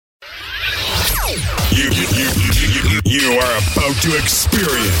to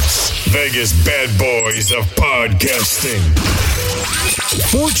experience Vegas bad boys of podcasting.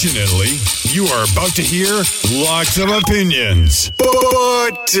 Fortunately, you are about to hear lots of opinions,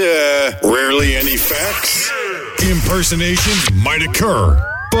 but rarely any facts. Impersonations might occur,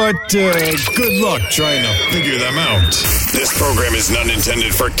 but good luck trying to figure them out. This program is not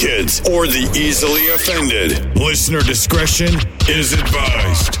intended for kids or the easily offended. Listener discretion is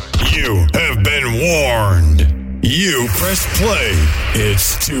advised. You have been warned. You press play.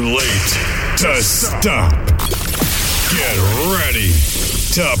 It's too late to stop. Get ready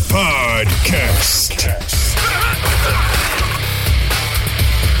to podcast.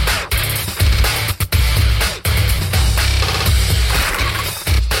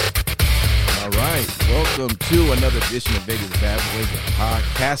 All right, welcome to another edition of Vegas Bad Boys of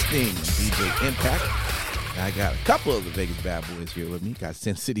Podcasting. DJ Impact. I got a couple of the Vegas Bad Boys here with me. Got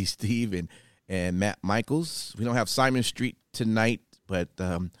Sin City Steve and Matt Michaels. We don't have Simon Street tonight, but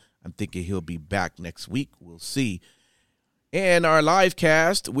I'm thinking he'll be back next week. We'll see. And our live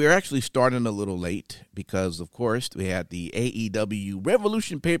cast, we're actually starting a little late because, of course, we had the AEW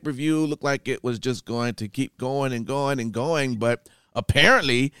Revolution pay-per-view. Looked like it was just going to keep going and going and going, but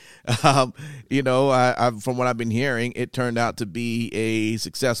apparently, from what I've been hearing, it turned out to be a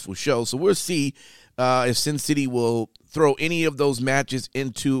successful show. So we'll see if Sin City will throw any of those matches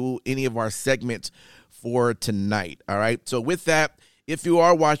into any of our segments for tonight. All right. So with that, if you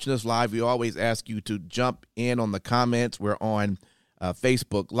are watching us live, we always ask you to jump in on the comments. We're on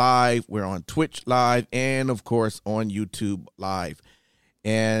Facebook Live. We're on Twitch Live. And, of course, on YouTube Live.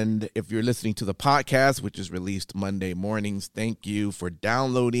 And if you're listening to the podcast, which is released Monday mornings, thank you for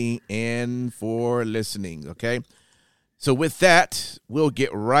downloading and for listening, okay? So with that, we'll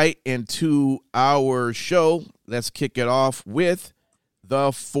get right into our show. Let's kick it off with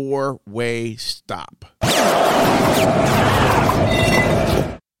the four-way stop.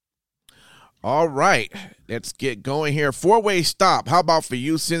 All right, let's get going here. Four-way stop. How about for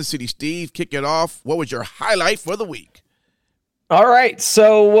you, Sin City Steve? Kick it off. What was your highlight for the week? All right,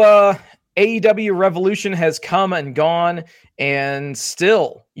 so AEW Revolution has come and gone, and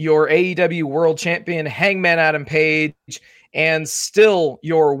still your AEW World Champion Hangman Adam Page, and still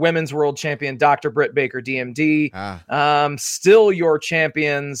your Women's World Champion Dr. Britt Baker DMD, still your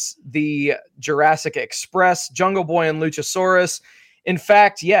champions the Jurassic Express, Jungle Boy, and Luchasaurus. In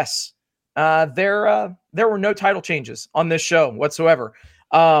fact, yes, there were no title changes on this show whatsoever.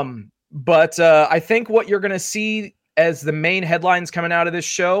 But I think what you're going to see as the main headlines coming out of this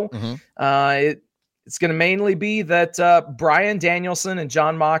show, it's going to mainly be that Bryan Danielson and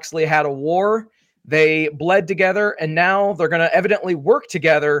Jon Moxley had a war. They bled together, and now they're going to evidently work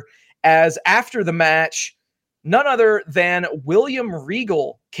together, as after the match, none other than William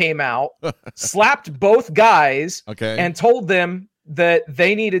Regal came out, slapped both guys, and told them that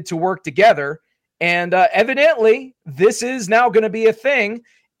they needed to work together. And evidently, this is now going to be a thing.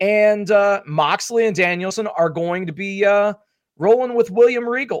 And Moxley and Danielson are going to be rolling with William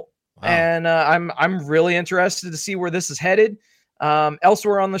Regal. Wow. And I'm really interested to see where this is headed.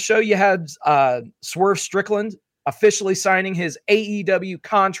 Elsewhere on the show, you had Swerve Strickland officially signing his AEW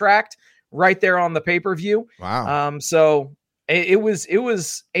contract right there on the pay-per-view. Wow. So it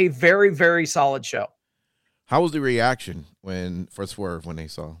was a very, very solid show. How was the reaction for Swerve when they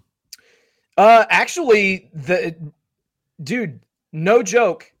saw? Actually, no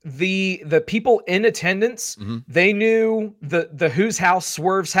joke. The people in attendance, they knew the Who's House,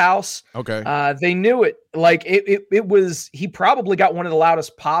 Swerve's house. Okay. They knew it. Like it was, he probably got one of the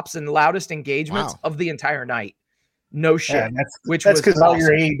loudest pops and loudest engagements of the entire night. No shit. Yeah, that's because all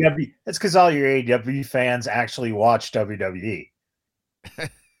your AEW. That's because all your AEW fans actually watch WWE.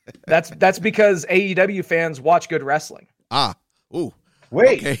 That's because AEW fans watch good wrestling. Ooh.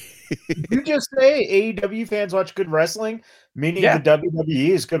 Wait, okay. Did you just say AEW fans watch good wrestling? Meaning the WWE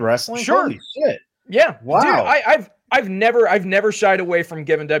is good wrestling? Sure. Holy shit. Yeah. Wow. Dude, I've never shied away from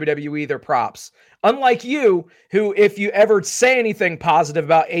giving WWE their props. Unlike you, who, if you ever say anything positive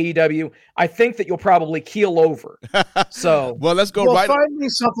about AEW, I think that you'll probably keel over. So, well, let's go right. Find me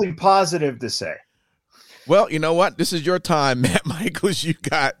something positive to say. Well, you know what? This is your time, Matt Michaels. You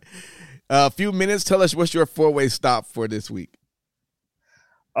got a few minutes. Tell us what's your four-way stop for this week.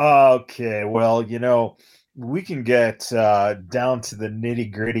 Okay, well, we can get down to the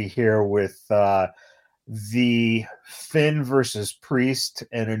nitty-gritty here with the Finn versus Priest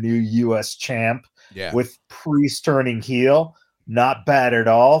and a new U.S. champ with Priest turning heel. Not bad at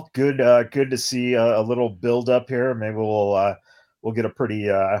all. Good to see a little build-up here. Maybe we'll get a pretty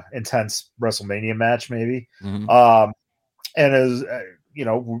intense WrestleMania match, maybe. Mm-hmm. And as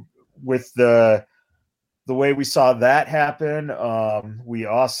with the the way we saw that happen, we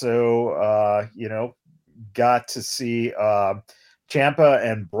also, got to see Ciampa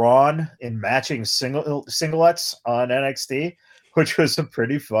and Braun in matching singlets on NXT, which was a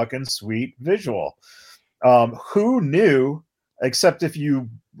pretty fucking sweet visual. Who knew, except if you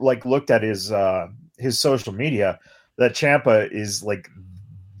looked at his social media, that Ciampa is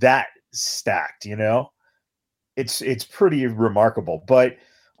that stacked, It's pretty remarkable. But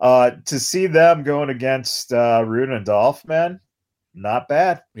to see them going against Rude and Dolph, man, not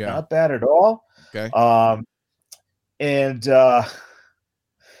bad. Yeah. Not bad at all. Okay. And LA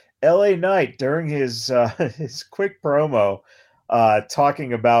Knight, during his quick promo,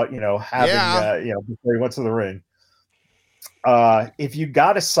 talking about having before he went to the ring, if you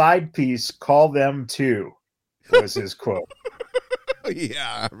got a side piece, call them too, was his quote. Yeah,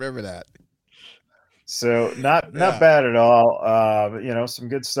 I remember that. So not bad at all. Some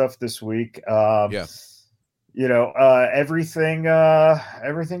good stuff this week. Everything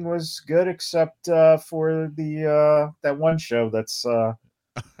was good except for the that one show that's on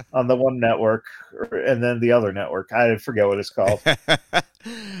the one network, and then the other network. I forget what it's called.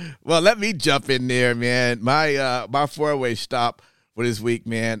 Well, let me jump in there, man. My 4-way stop for this week,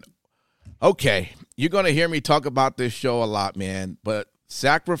 man. Okay, you're gonna hear me talk about this show a lot, man, but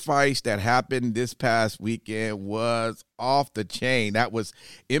Sacrifice that happened this past weekend was off the chain. That was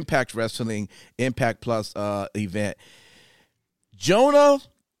Impact Wrestling, Impact Plus event. Jonah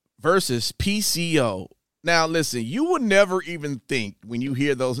versus PCO. Now, listen, you would never even think when you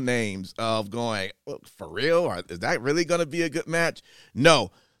hear those names of going, for real? Or is that really going to be a good match?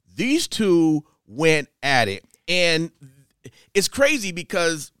 No, these two went at it. And it's crazy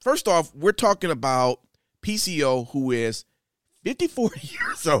because, first off, we're talking about PCO, who is 54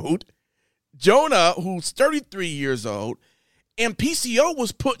 years old, Jonah, who's 33 years old, and PCO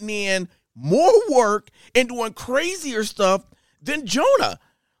was putting in more work and doing crazier stuff than Jonah.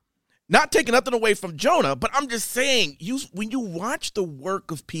 Not taking nothing away from Jonah, but I'm just saying, when you watch the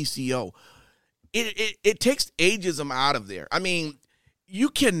work of PCO, it takes ageism out of there. I mean, you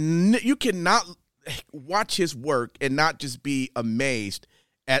cannot watch his work and not just be amazed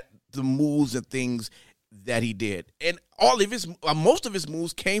at the moves and things that he did. And most of his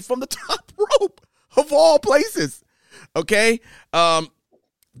moves came from the top rope of all places. Okay.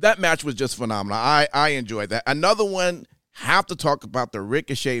 That match was just phenomenal. I enjoyed that. Another one, have to talk about the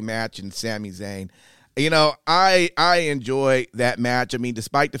Ricochet match and Sami Zayn. I enjoy that match. I mean,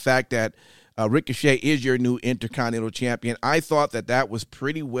 despite the fact that Ricochet is your new Intercontinental Champion, I thought that was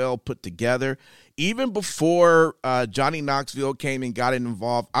pretty well put together. Even before Johnny Knoxville came and got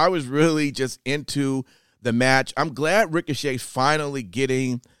involved, I was really just into the match. I'm glad Ricochet's finally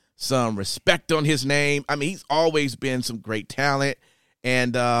getting some respect on his name. I mean, he's always been some great talent,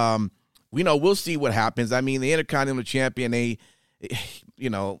 and we'll see what happens. I mean, the Intercontinental Champion, it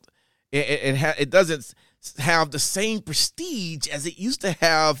doesn't have the same prestige as it used to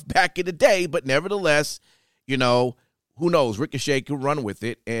have back in the day, but nevertheless, who knows? Ricochet could run with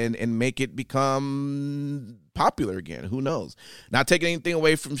it and make it become popular again. Who knows? Not taking anything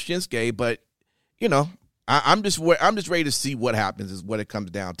away from Shinsuke, but I'm just ready to see what happens is what it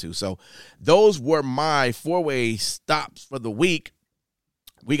comes down to. So those were my 4-way stops for the week.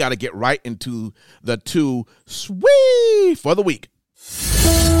 We got to get right into the 2 sweet for the week.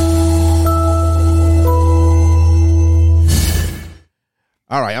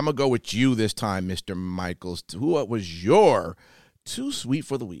 All right, I'm going to go with you this time, Mr. Michaels. What was your 2 sweet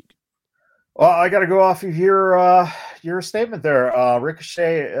for the week? Well, I got to go off of your statement there.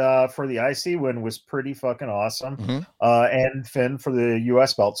 Ricochet for the IC win was pretty fucking awesome. Mm-hmm. And Finn for the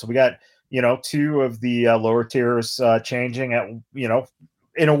US belt. So we got, 2 of the lower tiers changing at,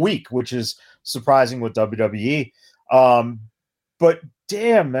 in a week, which is surprising with WWE. But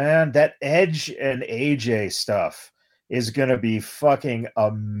damn, man, that Edge and AJ stuff is going to be fucking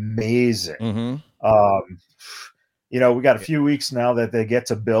amazing. Mm-hmm. We got a few weeks now that they get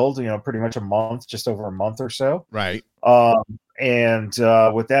to build, pretty much a month, just over a month or so. Right. And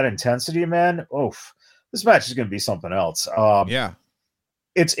with that intensity, man, this match is going to be something else. Yeah.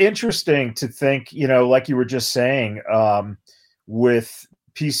 It's interesting to think, like you were just saying, with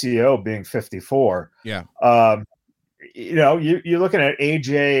PCO being 54. Yeah. You're looking at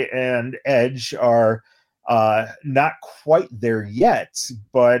AJ and Edge are not quite there yet,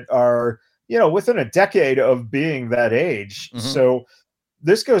 but are, within a decade of being that age. Mm-hmm. So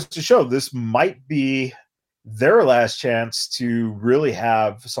this goes to show this might be their last chance to really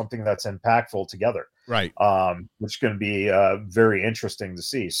have something that's impactful together. Right. Which is going to be very interesting to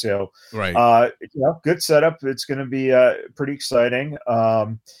see. So, right. Good setup. It's going to be pretty exciting.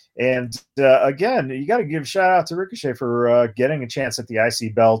 And again, you got to give a shout out to Ricochet for getting a chance at the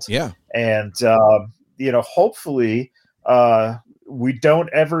IC belt. Yeah. And, hopefully we don't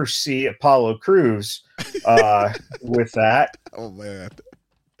ever see Apollo Crews with that. Oh, man.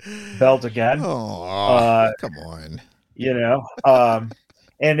 Belt again. Oh, come on.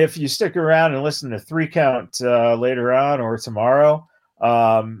 And if you stick around and listen to 3 Count later on or tomorrow,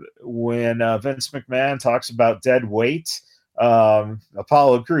 when Vince McMahon talks about dead weight,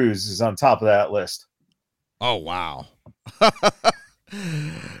 Apollo Crews is on top of that list. Oh, wow. All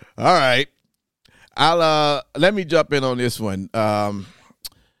right. Let me jump in on this one.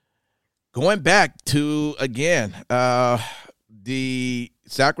 Going back to, again, the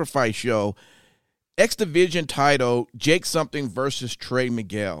Sacrifice show, X Division title, Jake Something versus Trey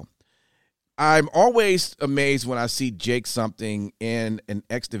Miguel. I'm always amazed when I see Jake Something in an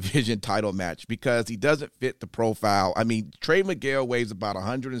X Division title match because he doesn't fit the profile. I mean, Trey Miguel weighs about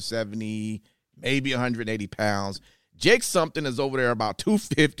 170, maybe 180 pounds. Jake Something is over there about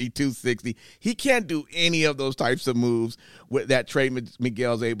 250, 260. He can't do any of those types of moves that Trey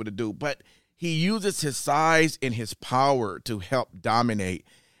Miguel is able to do, but he uses his size and his power to help dominate.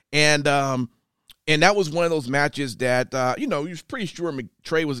 And that was one of those matches that, he was pretty sure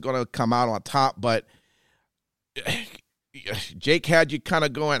Trey was going to come out on top, but Jake had you kind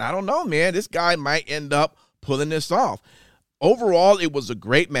of going, I don't know, man, this guy might end up pulling this off. Overall, it was a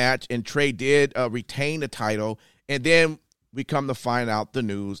great match, and Trey did retain the title. And then we come to find out the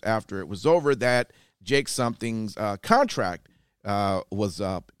news after it was over that Jake Something's contract was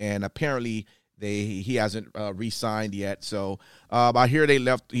up, and apparently he hasn't re-signed yet. So I hear he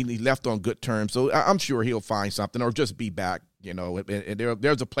left on good terms. So I'm sure he'll find something or just be back. And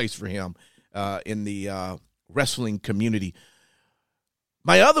there's a place for him in the wrestling community.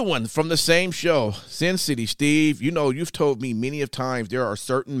 My other one from the same show, Sin City, Steve. You've told me many of times there are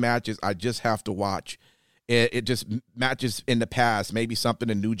certain matches I just have to watch. It just matches in the past, maybe something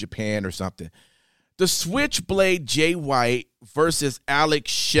in New Japan or something. The Switchblade Jay White versus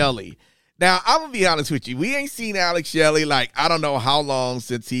Alex Shelley. Now, I'm going to be honest with you. We ain't seen Alex Shelley I don't know how long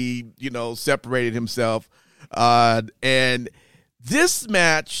since he, separated himself. And this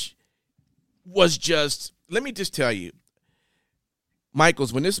match was just, let me just tell you,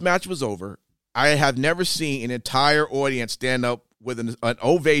 Michaels, when this match was over, I have never seen an entire audience stand up with an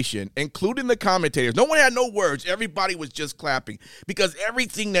ovation, including the commentators. No one had no words. Everybody was just clapping because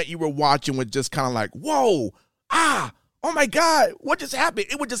everything that you were watching was just kind of like, whoa, oh my God, what just happened?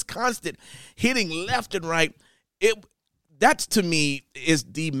 It was just constant hitting left and right. That to me is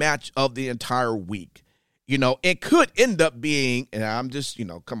the match of the entire week. It could end up being, and I'm just,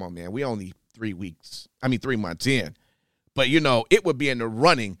 come on, man, we only 3 months in, but it would be in the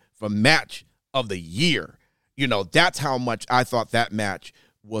running for match of the year. That's how much I thought that match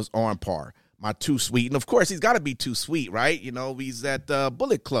was on par. My Too Sweet. And, of course, he's got to be Too Sweet, right? He's at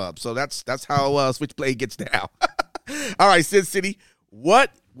Bullet Club. So that's how Switchblade gets down. All right, Sin City,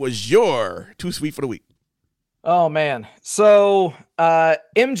 what was your Too Sweet for the week? Oh, man. So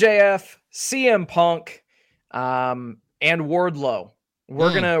MJF, CM Punk, and Wardlow.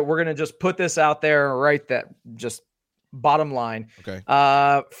 We're gonna just put this out there right that just bottom line. Okay.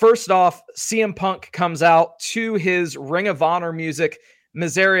 First off, CM Punk comes out to his Ring of Honor music,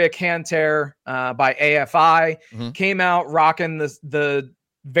 Miseria Canter by AFI. Mm-hmm. Came out rocking the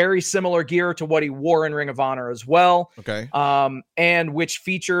very similar gear to what he wore in Ring of Honor as well. Okay. And which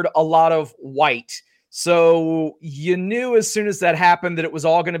featured a lot of white. So you knew as soon as that happened that it was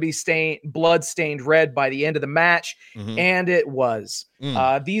all going to be blood-stained red by the end of the match, mm-hmm. and it was.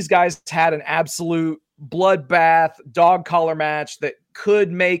 These guys had an absolute bloodbath, dog collar match that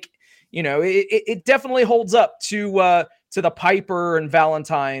could make, it definitely holds up to the Piper and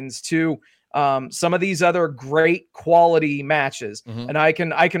Valentine's, to some of these other great quality matches. Mm-hmm. And I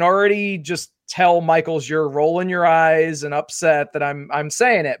can already just tell, Michaels, you're rolling your eyes and upset that I'm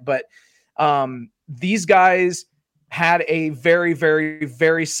saying it, but these guys had a very, very,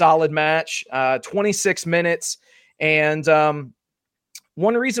 very solid match, 26 minutes. And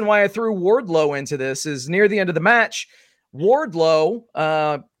one reason why I threw Wardlow into this is near the end of the match,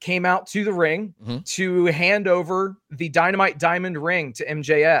 Wardlow came out to the ring mm-hmm. to hand over the Dynamite Diamond ring to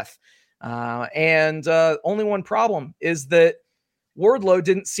MJF. And only one problem is that Wardlow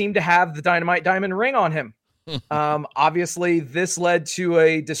didn't seem to have the Dynamite Diamond ring on him. Obviously, this led to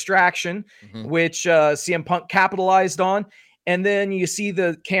a distraction, mm-hmm. which CM Punk capitalized on. And then you see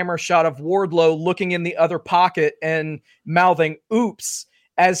the camera shot of Wardlow looking in the other pocket and mouthing "oops"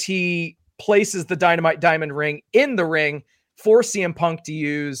 as he places the Dynamite Diamond ring in the ring for CM Punk to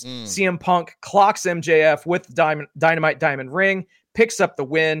use. CM Punk clocks MJF with the Dynamite Diamond ring, picks up the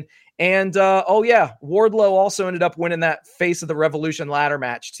win. And, Wardlow also ended up winning that Face of the Revolution ladder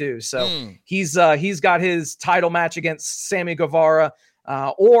match too. So he's got his title match against Sammy Guevara,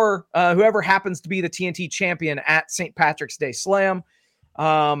 or whoever happens to be the TNT champion at St. Patrick's Day Slam.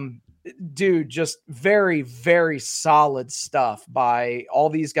 Dude, just very, very solid stuff by all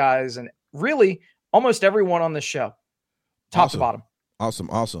these guys and really almost everyone on this show, top to bottom. Awesome.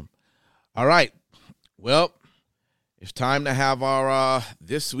 All right. Well, it's time to have our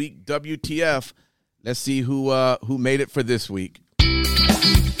this week WTF. Let's see who made it for this week.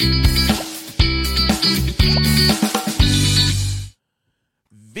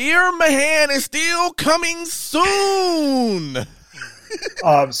 Veer Mahan is still coming soon.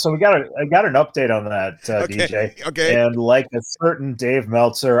 So I got an update on that, DJ. Okay. And like a certain Dave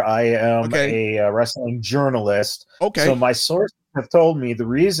Meltzer, I am a wrestling journalist. Okay. So my sources have told me the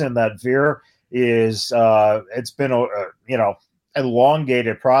reason that Veer is it's been a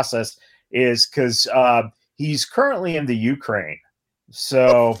elongated process is because he's currently in the Ukraine.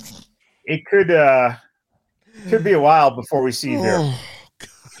 So it could be a while before we see Veer. Oh,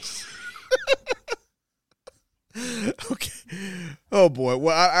 okay. Oh boy.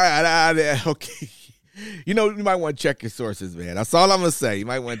 Well, I okay. You might want to check your sources, man. That's all I'm gonna say. You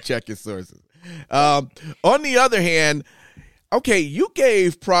might want to check your sources. On the other hand, okay, you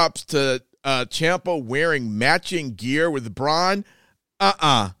gave props to Ciampa wearing matching gear with Braun.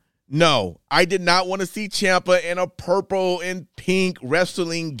 No, I did not want to see Ciampa in a purple and pink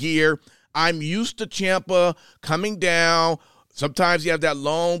wrestling gear. I'm used to Ciampa coming down. Sometimes you have that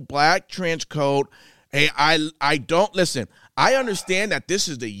long black trench coat. Hey, I don't listen. I understand that this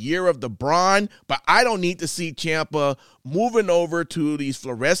is the year of the Braun, but I don't need to see Ciampa moving over to these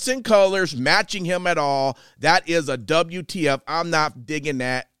fluorescent colors, matching him at all. That is a WTF. I'm not digging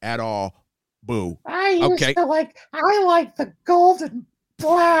that at all. Boo. I like the gold and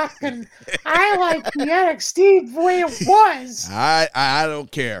black, and I like the NXT the way it was. I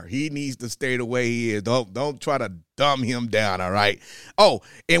don't care. He needs to stay the way he is. Don't try to dumb him down, all right? Oh,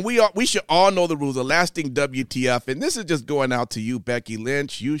 and we should all know the rules of lasting WTF, and this is just going out to you, Becky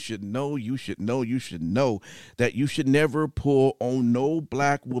Lynch. You should know that you should never pull on no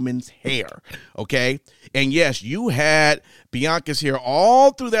black woman's hair, okay? And yes, you had Bianca's hair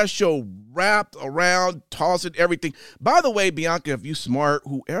all through that show, wrapped around, tossing everything. By the way, Bianca, if you smart,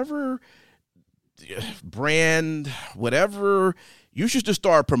 whoever brand, whatever, you should just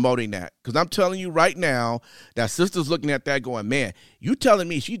start promoting that, because I'm telling you right now that sister's looking at that going, man, you telling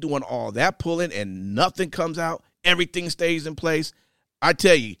me she's doing all that pulling and nothing comes out, everything stays in place? I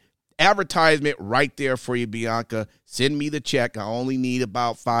tell you, advertisement right there for you, Bianca. Send me the check. I only need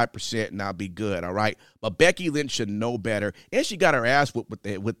about 5% and I'll be good, all right? But Becky Lynch should know better, and she got her ass whooped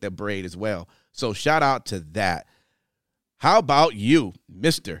with the braid as well. So shout out to that. How about you,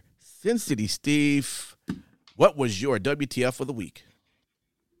 Mr. Sin City Steve? What was your WTF of the week?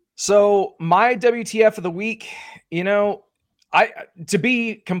 So my WTF of the week, to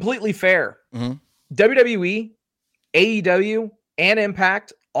be completely fair, WWE, AEW, and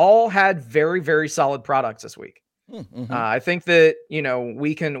Impact all had very, very solid products this week. I think that,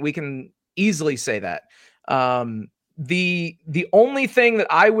 we can easily say that. The only thing that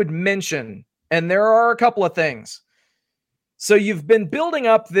I would mention, and there are a couple of things. So you've been building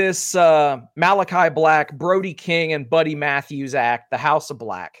up this Malachi Black, Brody King, and Buddy Matthews act, the House of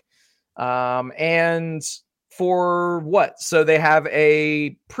Black. And for what? So they have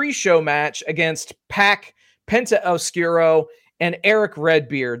a pre-show match against Pac, Penta Oscuro, and Eric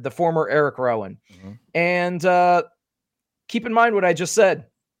Redbeard, the former Eric Rowan. And keep in mind what I just said.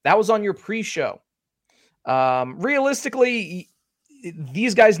 That was on your pre-show. Realistically,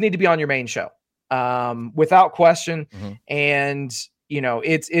 these guys need to be on your main show. Without question. And,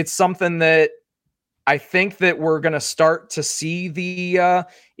 it's something that I think that we're going to start to see the,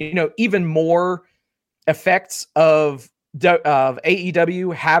 even more effects of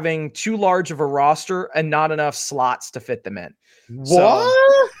AEW having too large of a roster and not enough slots to fit them in. What?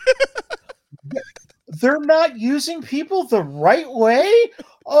 They're not using people the right way?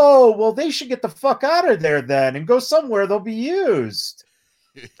 Oh, well, they should get the fuck out of there then and go somewhere they'll be used.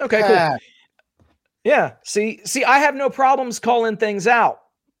 Okay, cool. Yeah. See, I have no problems calling things out,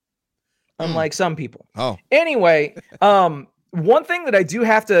 unlike some people. Oh. Anyway, one thing that I do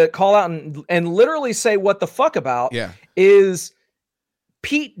have to call out and literally say what the fuck about is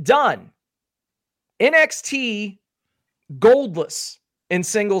Pete Dunne, NXT goldless in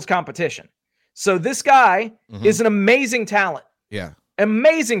singles competition. So this guy is an amazing talent. Yeah.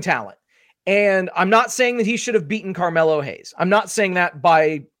 Amazing talent. And I'm not saying that he should have beaten Carmelo Hayes. I'm not saying that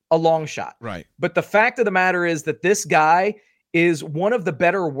by a long shot. Right. But the fact of the matter is that this guy is one of the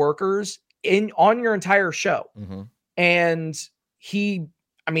better workers on your entire show. Mm-hmm. And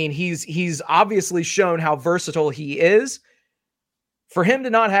he's obviously shown how versatile he is. For him to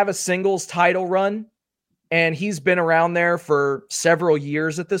not have a singles title run, and he's been around there for several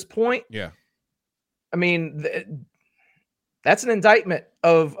years at this point. Yeah. I mean, that's an indictment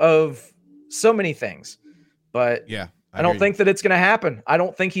of so many things. But yeah, I don't think that it's going to happen. I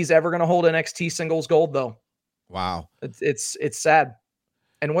don't think he's ever going to hold NXT singles gold, though. Wow. It's sad.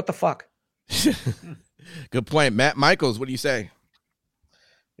 And what the fuck? Good point. Matt Michaels, what do you say?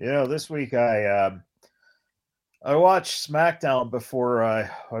 This week I watched SmackDown before I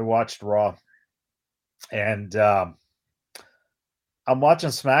watched Raw. And I'm watching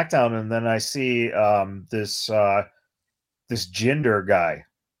SmackDown, and then I see this Jinder guy.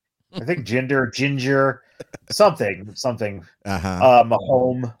 I think Ginger, something,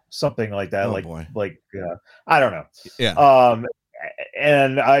 Mahome, something like that. Oh, I don't know. Yeah.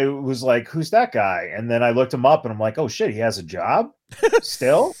 And I was like, "Who's that guy?" And then I looked him up, and I'm like, "Oh shit, he has a job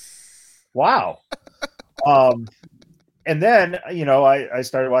still." Wow. And then I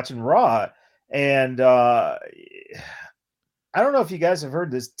started watching Raw. And I don't know if you guys have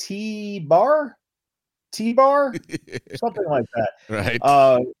heard this T-Bar, something like that. Right.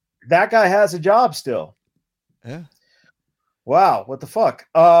 That guy has a job still. Yeah. Wow. What the fuck?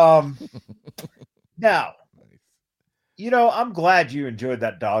 Now, I'm glad you enjoyed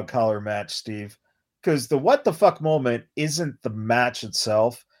that dog collar match, Steve, because the what the fuck moment isn't the match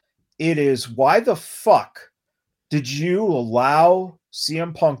itself. It is why the fuck did you allow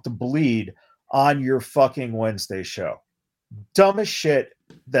CM Punk to bleed on your fucking Wednesday show? Dumbest shit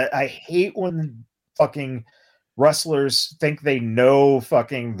that I hate when fucking wrestlers think they know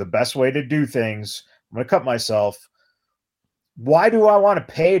fucking the best way to do things. I'm going to cut myself. Why do I want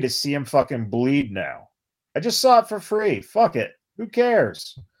to pay to see him fucking bleed now? I just saw it for free. Fuck it. Who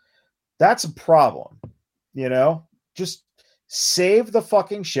cares? That's a problem. Just save the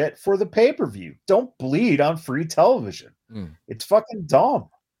fucking shit for the pay-per-view. Don't bleed on free television. It's fucking dumb.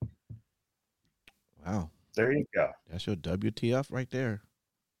 Wow. There you go. That's your WTF right there.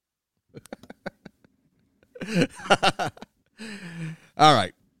 All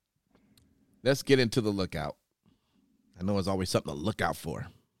right. Let's get into the lookout. I know there's always something to look out for.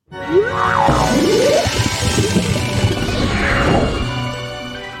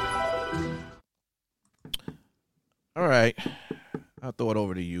 All right. I'll throw it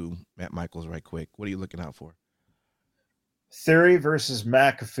over to you, Matt Michaels, right quick. What are you looking out for? Theory versus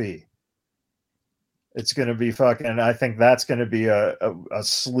McAfee. It's going to be I think that's going to be a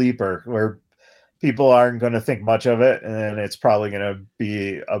sleeper where people aren't going to think much of it. And it's probably going to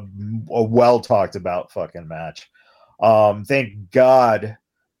be a well talked about fucking match. Thank God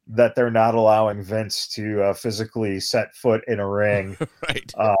that they're not allowing Vince to physically set foot in a ring.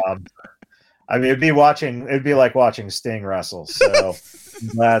 Right. It'd be like watching Sting wrestle. So I'm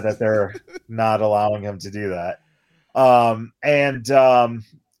glad that they're not allowing him to do that. Man,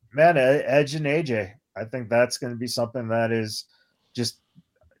 Edge and AJ, I think that's going to be something that is just,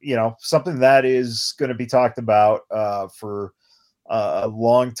 something that is going to be talked about for a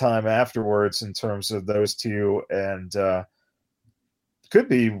long time afterwards in terms of those two, and could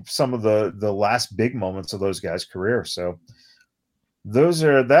be some of the last big moments of those guys' career. So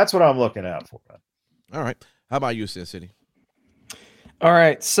that's what I'm looking out for. All right. How about you, Sin City? All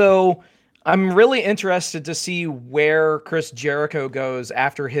right. So I'm really interested to see where Chris Jericho goes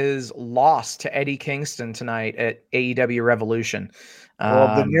after his loss to Eddie Kingston tonight at AEW Revolution.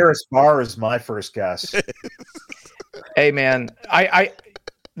 Well, the nearest bar is my first guess. Hey, man, I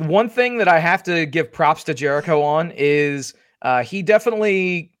one thing that I have to give props to Jericho on is he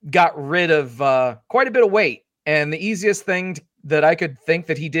definitely got rid of quite a bit of weight. And the easiest thing that I could think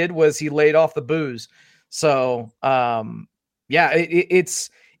that he did was he laid off the booze. So,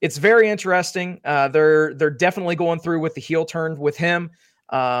 it's very interesting. They're definitely going through with the heel turn with him.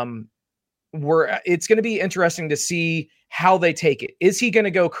 It's going to be interesting to see how they take it. Is he going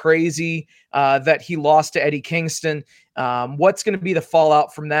to go crazy that he lost to Eddie Kingston? What's going to be the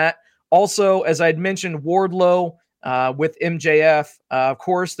fallout from that? Also, as I'd mentioned, Wardlow with MJF. Of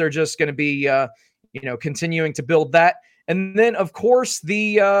course, they're just going to be continuing to build that, and then of course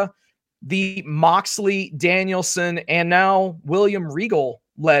the Moxley, Danielson, and now William Regal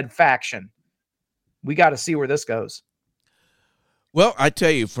led faction. We got to see where this goes. Well, I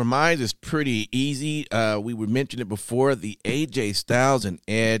tell you, for mine, it's pretty easy. We would mention it before, the AJ Styles and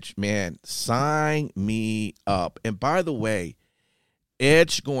Edge, man, sign me up. And by the way,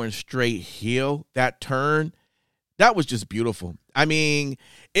 Edge going straight heel, that turn, that was just beautiful. I mean,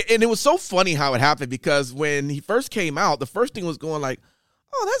 and it was so funny how it happened, because when he first came out, the first thing was going like,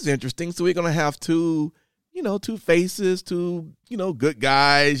 oh, that's interesting. So we're going to have two faces, two, good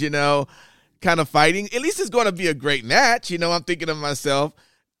guys, kind of fighting. At least it's going to be a great match. I'm thinking to myself.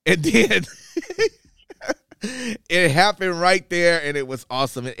 And then it happened right there, and it was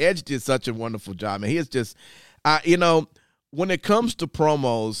awesome. And Edge did such a wonderful job. And he is just, when it comes to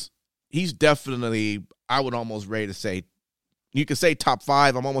promos, he's definitely, I would almost ready to say, you could say top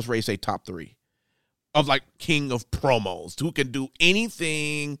 5. I'm almost ready to say top 3 of like king of promos, who can do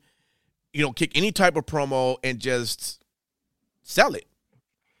anything, kick any type of promo and just sell it.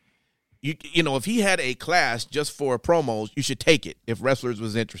 If he had a class just for promos, you should take it if wrestlers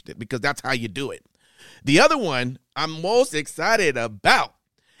was interested, because that's how you do it. The other one I'm most excited about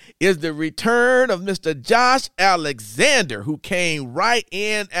is the return of Mr. Josh Alexander, who came right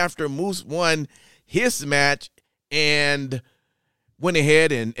in after Moose won his match and went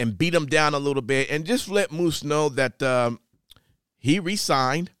ahead and beat him down a little bit, and just let Moose know that he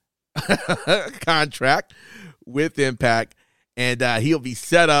re-signed a contract with Impact, and he'll be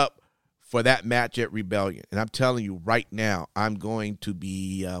set up for that match at Rebellion. And I'm telling you right now, I'm going to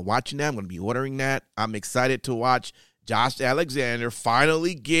be watching that. I'm going to be ordering that. I'm excited to watch Josh Alexander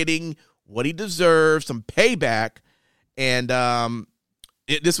finally getting what he deserves, some payback. And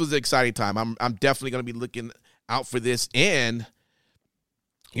this was an exciting time. I'm definitely going to be looking out for this, and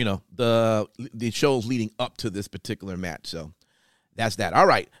the shows leading up to this particular match. So that's that. All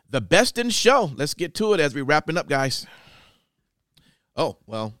right, the best in show. Let's get to it as we wrapping up, guys. Oh,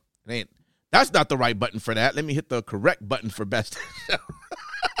 well, that's not the right button for that. Let me hit the correct button for best in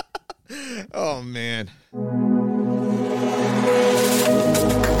show. Oh, man.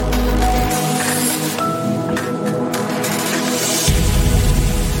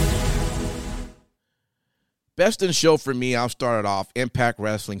 Best in show for me, I'll start it off. Impact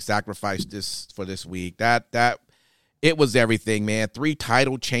Wrestling sacrificed this week. That it was everything, man. 3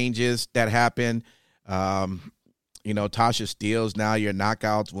 title changes that happened. Tasha Steele's now your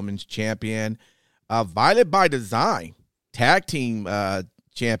Knockouts Women's Champion. Violet by Design, tag team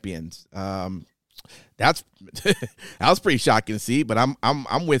champions. That was pretty shocking to see, but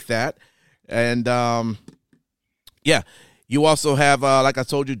I'm with that. And yeah. You also have, like I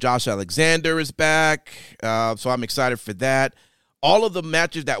told you, Josh Alexander is back, so I'm excited for that. All of the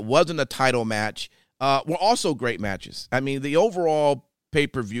matches that wasn't a title match were also great matches. I mean, the overall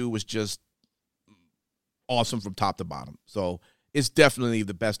pay-per-view was just awesome from top to bottom. So it's definitely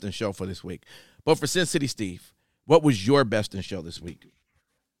the best in show for this week. But for Sin City Steve, what was your best in show this week?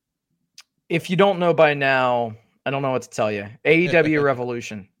 If you don't know by now, I don't know what to tell you. AEW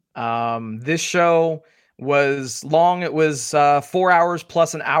Revolution. This show was long. It was 4 hours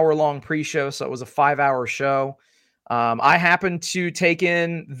plus an hour-long pre-show, so it was a 5-hour show. I happened to take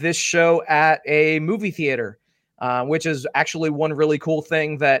in this show at a movie theater, which is actually one really cool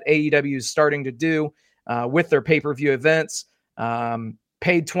thing that AEW is starting to do with their pay-per-view events.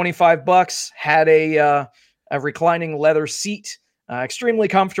 Paid $25, had a reclining leather seat, extremely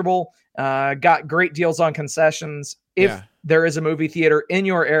comfortable, got great deals on concessions. If there is a movie theater in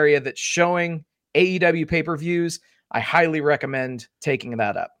your area that's showing AEW pay-per-views, I highly recommend taking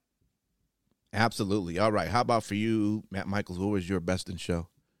that up. Absolutely. All right. How about for you, Matt Michaels? What was your best in show?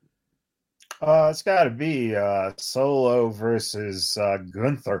 It's got to be Solo versus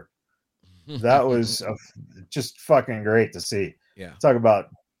Gunther. That was just fucking great to see. Yeah. Talk about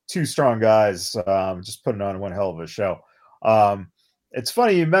 2 strong guys just putting on one hell of a show. It's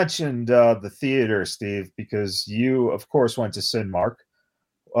funny you mentioned the theater, Steve, because you, of course, went to Cinemark.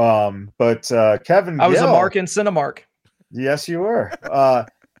 But Kevin Gill, I was a mark in Cinemark. Yes, you were.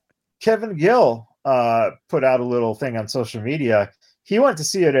 Kevin Gill put out a little thing on social media. He went to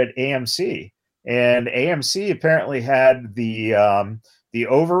see it at AMC, and AMC apparently had the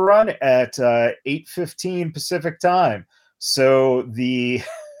overrun at 8:15 Pacific time. So the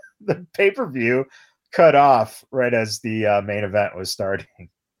pay-per-view cut off right as the main event was starting.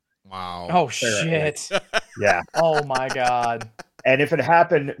 Wow. Oh, shit. Yeah. Oh, my God. And if it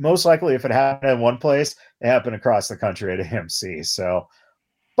happened, most likely if it happened in one place, it happened across the country at AMC. So a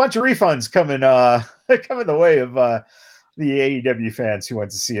bunch of refunds coming the way of the AEW fans who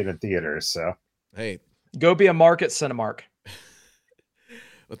went to see it in theaters. So, hey, go be a mark at Cinemark.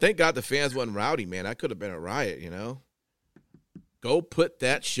 Well, thank God the fans wasn't rowdy, man. That could have been a riot, Go put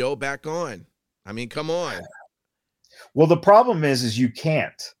that show back on. I mean, come on. Well, the problem is you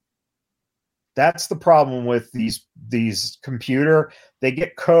can't. That's the problem with these computer. They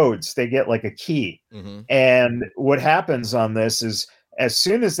get codes. They get like a key. Mm-hmm. And what happens on this is As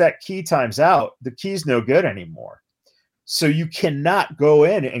soon as that key times out, the key's no good anymore. So you cannot go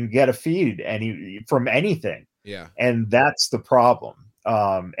in and get a feed from anything. Yeah. And that's the problem.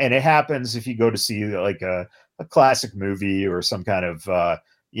 And it happens if you go to see like a classic movie or some kind of,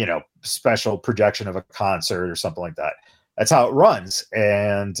 special projection of a concert or something like that. That's how it runs.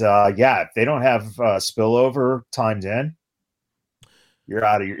 And if they don't have spillover timed in, you're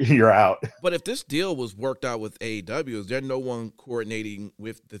out. But if this deal was worked out with AEW, is there no one coordinating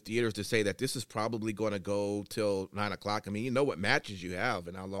with the theaters to say that this is probably going to go till 9:00? I mean, you know what matches you have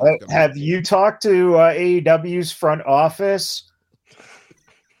and how long. Have you talked to AEW's front office?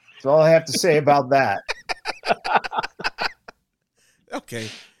 That's all I have to say about that. Okay,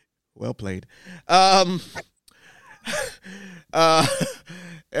 well played.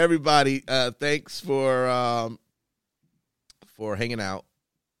 Everybody, thanks for hanging out.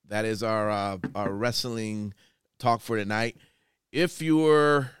 That is our wrestling talk for tonight. If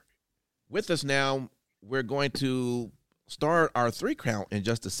you're with us now, we're going to start our 3 count in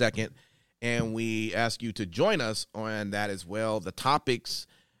just a second, and we ask you to join us on that as well. The topics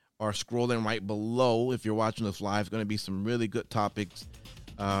are scrolling right below. If you're watching us live, it's going to be some really good topics.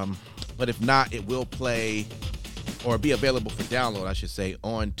 But if not, it will play or be available for download, I should say,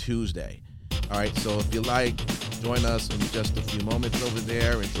 on Tuesday. All right, so if you like, join us in just a few moments over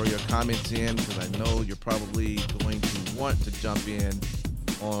there and throw your comments in, because I know you're probably going to want to jump in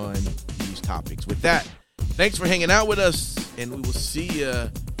on these topics. With that, thanks for hanging out with us, and we will see you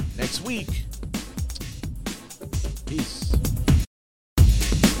next week. Peace.